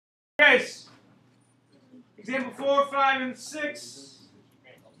Case. Example 4, 5, and 6.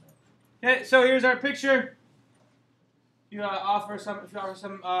 Okay, so here's our picture. If you offer some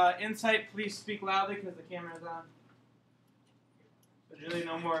insight, please speak loudly because the camera is on. There's really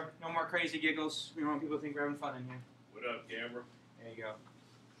no more crazy giggles. We don't want people to think we're having fun in here. What up, camera? There you go.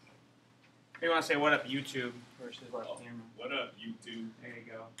 You want to say what up, YouTube, versus what up, camera. What up, YouTube? There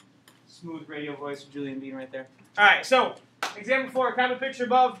you go. Smooth radio voice of Julian Bean right there. All right, so example 4, have a picture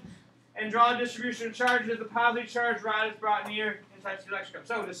above and draw a distribution of charges as the positively charged rod is brought near inside the electroscope.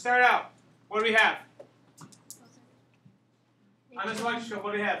 So to start out, what do we have? On this electroscope,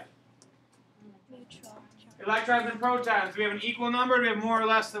 what do we have? Electrons and protons. Do we have an equal number? Or do we have more or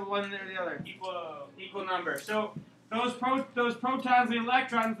less than one or the other? Equal number. So those protons and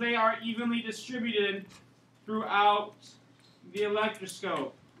electrons, they are evenly distributed throughout the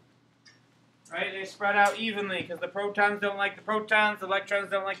electroscope. Right? They spread out evenly because the protons don't like the protons, the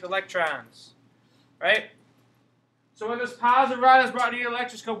electrons don't like the electrons. Right? So when this positive rod is brought near the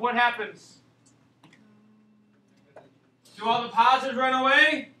electroscope, what happens? Do all the positives run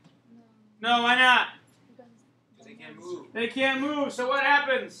away? No, why not? They can't move. They can't move, so what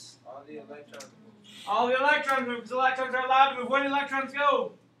happens? All the electrons move. All the electrons move because electrons are allowed to move. Where do electrons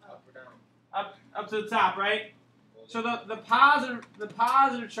go? Up or down? Up to the top, right? So the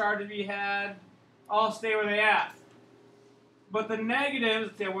positive charges we had all stay where they at. But the negatives,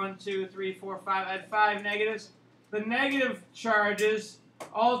 let's say 1, 2, 3, 4, 5, I had 5 negatives. The negative charges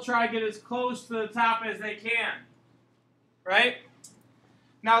all try to get as close to the top as they can. Right?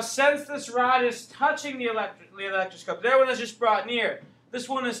 Now, since this rod is touching the electroscope, their one is just brought near. This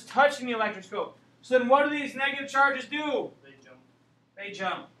one is touching the electroscope. So then what do these negative charges do? They jump. They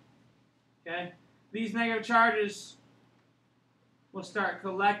jump. Okay? These negative charges will start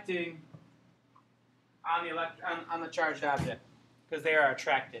collecting on the charged object because they are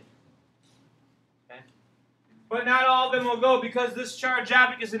attracted. Okay? But not all of them will go because this charged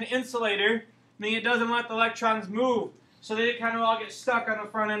object is an insulator, meaning it doesn't let the electrons move. So they kind of all get stuck on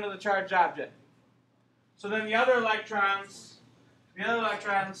the front end of the charged object. So then the other electrons,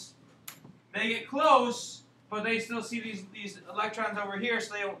 they get close, but they still see these electrons over here,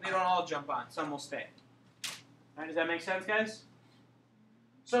 so they don't all jump on. Some will stay. All right, does that make sense, guys?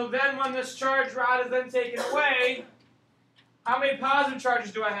 So then when this charged rod is then taken away, how many positive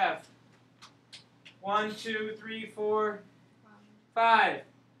charges do I have? 1, 2, 3, 4, 5.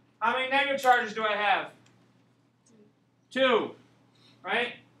 How many negative charges do I have? 2,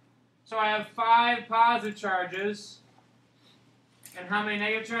 right? So I have 5 positive charges. And how many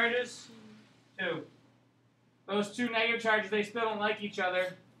negative charges? 2. Those 2 negative charges, they still don't like each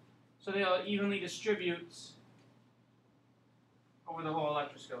other, so they'll evenly distribute over the whole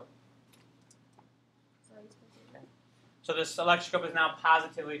electroscope. So this electroscope is now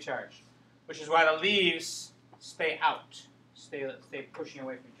positively charged, which is why the leaves stay out, stay pushing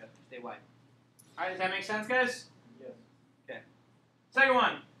away from each other, stay wide. All right, does that make sense, guys? Okay. Second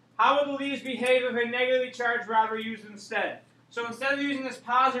one, how would the leaves behave if a negatively charged rod were used instead? So instead of using this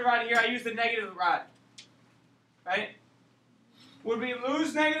positive rod here, I use the negative rod. Right? Would we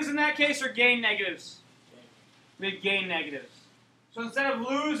lose negatives in that case or gain negatives? We'd gain negatives. So instead of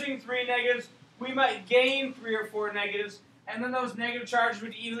losing 3 negatives, we might gain 3 or 4 negatives, and then those negative charges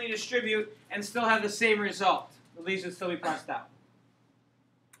would evenly distribute and still have the same result. The leaves would still be pressed out.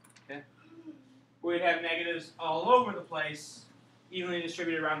 Okay? We'd have negatives all over the place, evenly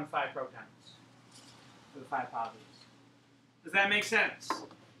distributed around the 5 protons. The 5 positives. Does that make sense? Does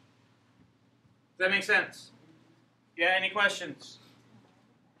that make sense? Yeah, any questions?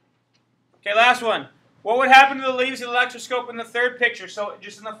 Okay, last one. What would happen to the leaves of the electroscope in the third picture? So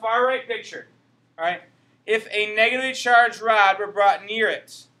just in the far right picture, all right? If a negatively charged rod were brought near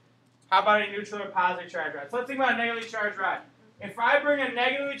it, how about a neutral or positive charged rod? So let's think about a negatively charged rod. If I bring a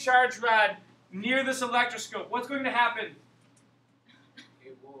negatively charged rod near this electroscope, what's going to happen?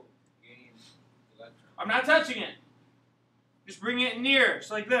 It will gain electrons. I'm not touching it. Just bring it near,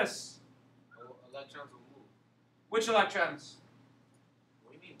 so like this. Electrons will move. Which electrons?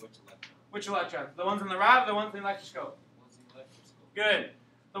 What do you mean, which electrons? Which electrons? The ones in the rod or the ones in the electroscope? The ones in the electroscope. Good.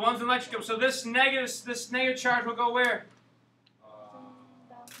 The ones in the electroscope. So this negative charge will go where?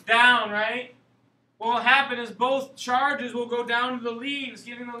 Down, right? What will happen is both charges will go down to the leaves,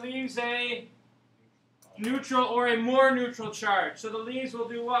 giving the leaves a neutral or a more neutral charge. So the leaves will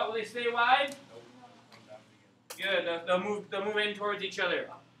do what? Will they stay wide? Good. They'll move in towards each other.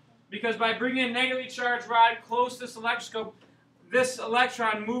 Because by bringing a negatively charged rod close to this electroscope, this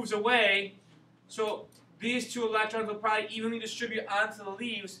electron moves away. So these 2 electrons will probably evenly distribute onto the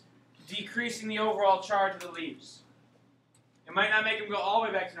leaves, decreasing the overall charge of the leaves. It might not make them go all the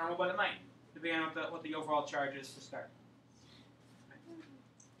way back to normal, but it might, depending on what the overall charge is to start.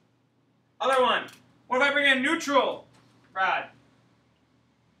 Other one. What if I bring in a neutral rod?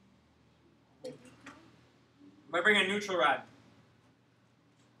 If I bring in a neutral rod,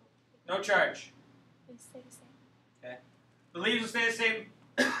 no charge. They stay the same. Okay. The leaves will stay the same.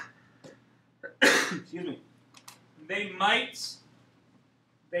 Excuse me. They might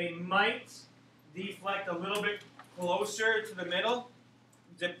deflect a little bit closer to the middle,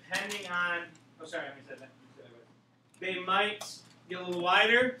 depending on. Oh, sorry, I said that. They might get a little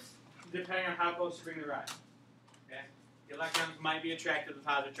wider, depending on how close you bring the rod. Okay. The electrons might be attracted to the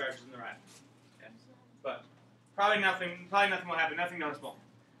positive charges in the rod. Okay. But probably nothing will happen. Nothing noticeable.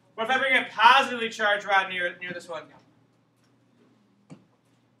 What if I bring a positively charged rod near this one?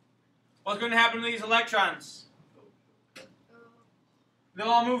 What's going to happen to these electrons? They'll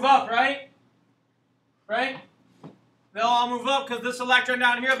all move up, right? Right? They'll all move up because this electron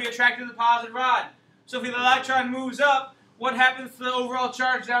down here will be attracted to the positive rod. So if the electron moves up, what happens to the overall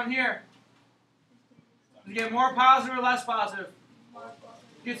charge down here? Does it get more positive or less positive?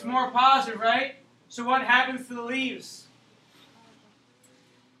 It gets more positive, right? So what happens to the leaves?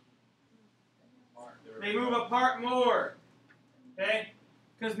 They move apart more. Okay?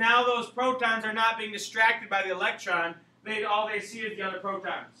 Because now those protons are not being distracted by the electron. All they see is the other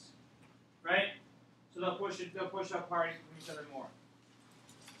protons. Right? So they'll push apart from each other more.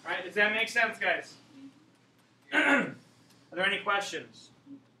 Alright, does that make sense, guys? Are there any questions?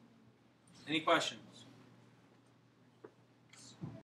 Any questions?